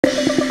Beyond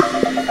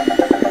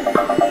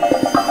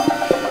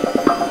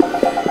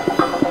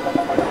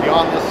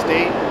this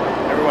state,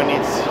 everyone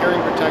needs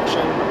hearing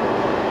protection,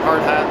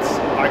 hard hats,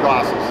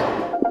 eyeglasses.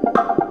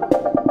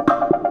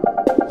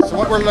 So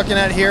what we're looking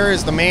at here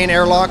is the main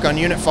airlock on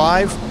Unit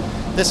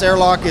 5. This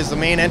airlock is the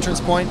main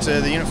entrance point to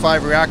the Unit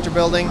 5 reactor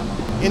building.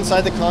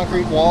 Inside the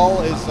concrete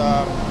wall is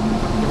the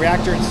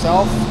reactor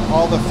itself,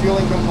 all the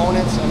fueling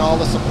components and all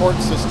the support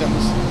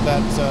systems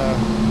that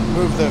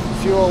move the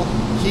fuel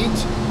heat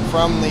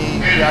from the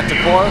reactor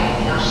core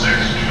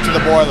to the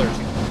boilers.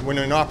 When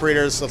an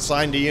operator is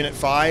assigned to Unit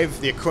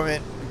 5, the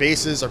equipment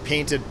bases are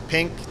painted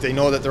pink. They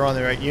know that they're on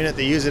the right unit.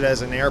 They use it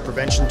as an air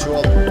prevention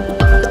tool.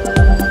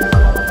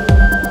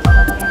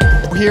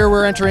 Here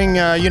we're entering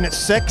Unit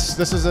 6.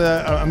 This is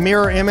a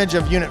mirror image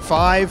of Unit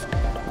 5.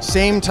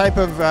 Same type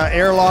of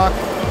airlock.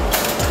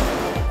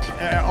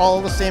 All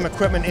the same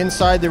equipment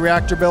inside the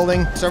reactor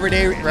building. So every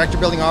day reactor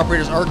building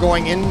operators are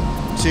going in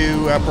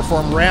to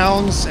perform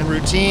rounds and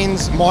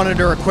routines,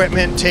 monitor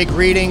equipment, take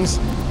readings.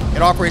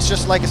 It operates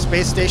just like a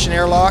space station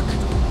airlock.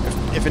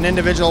 If an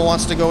individual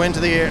wants to go into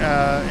the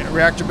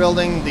reactor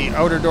building, the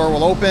outer door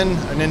will open,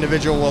 an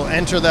individual will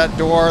enter that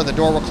door, the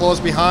door will close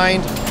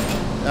behind,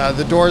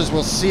 the doors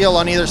will seal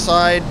on either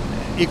side,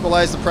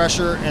 equalize the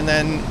pressure, and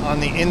then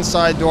on the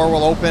inside door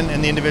will open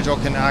and the individual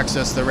can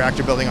access the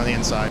reactor building on the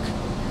inside.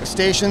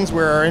 Stations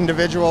where our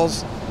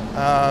individuals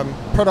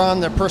put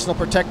on their personal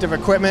protective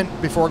equipment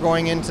before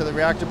going into the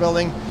reactor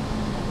building.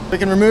 We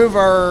can remove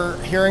our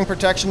hearing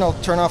protection. I'll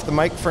turn off the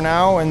mic for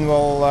now and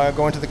we'll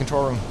go into the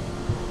control room.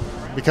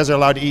 Because they're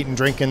allowed to eat and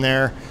drink in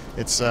there,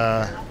 it's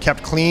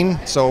kept clean,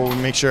 so we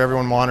make sure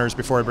everyone monitors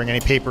before they bring any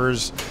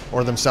papers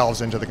or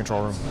themselves into the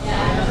control room.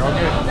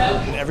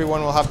 And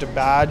everyone will have to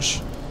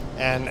badge,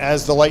 and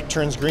as the light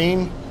turns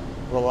green,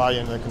 we'll allow you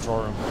into the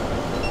control room.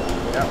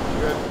 Yeah,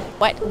 good.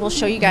 What we'll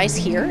show you guys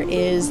here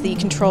is the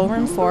control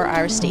room for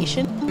our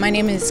station. My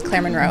name is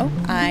Claire Monroe.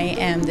 I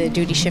am the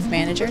duty shift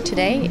manager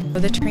today.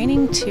 The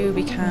training to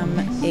become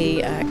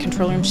a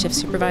control room shift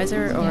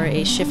supervisor or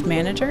a shift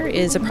manager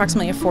is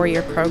approximately a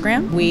 4-year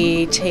program.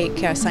 We take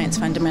science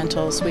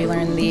fundamentals, we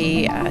learn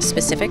the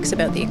specifics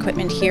about the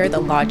equipment here, the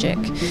logic,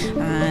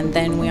 and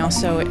then we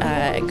also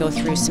go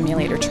through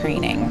simulator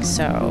training.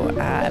 So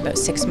about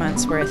 6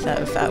 months worth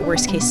of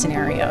worst case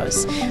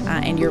scenarios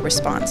and your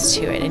response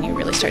to it, and you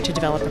really start to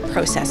develop a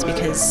process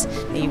because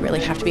you really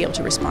have to be able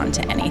to respond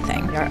to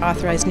anything. Our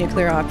authorized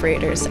nuclear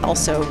operators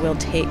also will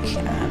take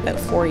about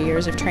 4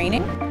 years of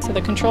training. So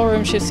the control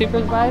room shift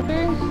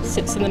supervisor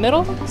sits in the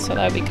middle so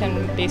that we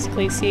can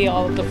basically see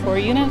all of the 4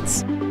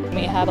 units.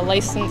 We have a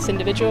licensed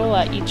individual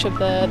at each of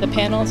the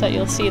panels that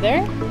you'll see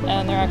there,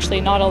 and they're actually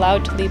not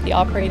allowed to leave the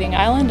operating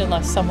island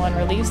unless someone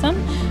relieves them.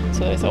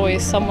 So there's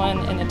always someone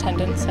in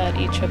attendance at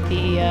each of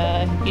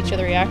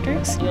the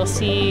reactors. You'll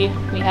see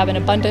we have an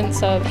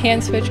abundance of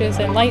hand switches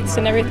and lights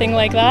and everything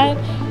like that.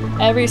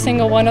 Every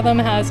single one of them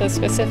has a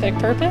specific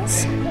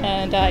purpose,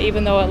 and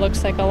even though it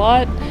looks like a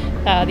lot,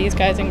 these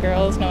guys and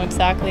girls know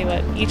exactly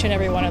what each and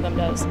every one of them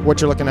does.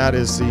 What you're looking at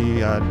is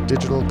the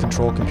digital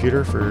control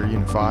computer for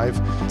Unit 5.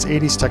 It's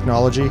 80s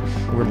technology.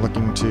 We're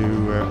looking to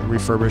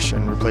refurbish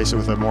and replace it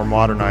with a more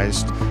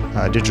modernized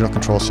digital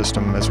control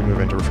system as we move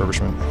into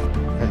refurbishment.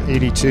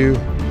 82,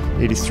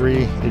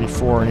 83,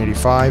 84, and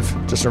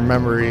 85. Just a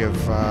memory of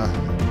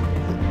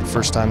the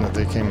first time that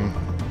they came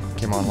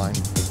online.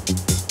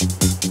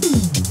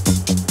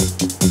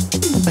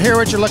 Here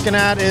what you're looking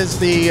at is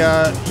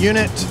the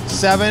Unit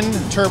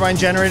 7 turbine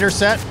generator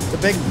set. The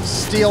big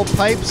steel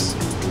pipes,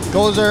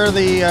 those are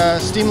the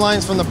steam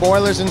lines from the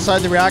boilers inside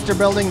the reactor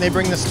building. They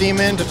bring the steam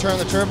in to turn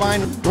the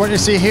turbine. What you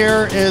see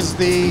here is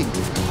the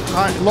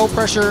low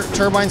pressure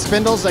turbine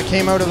spindles that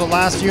came out of the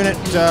last unit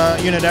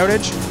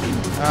outage.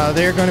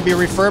 They're going to be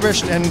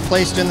refurbished and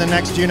placed in the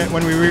next unit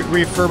when we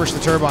refurbish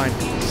the turbine.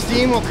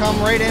 Steam will come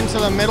right into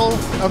the middle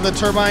of the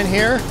turbine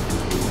here.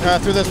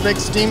 Through those big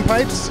steam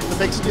pipes, the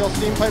big steel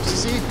steam pipes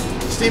you see.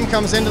 Steam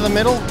comes into the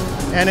middle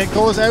and it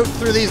goes out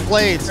through these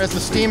blades. As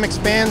the steam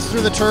expands through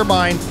the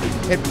turbine,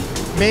 it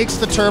makes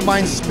the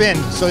turbine spin.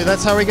 So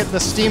that's how we get the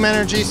steam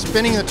energy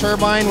spinning the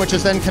turbine, which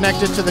is then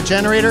connected to the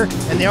generator,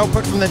 and the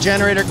output from the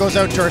generator goes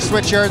out to our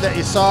switchyard that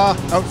you saw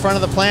out front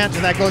of the plant,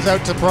 and that goes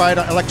out to provide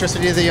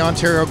electricity to the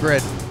Ontario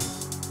grid.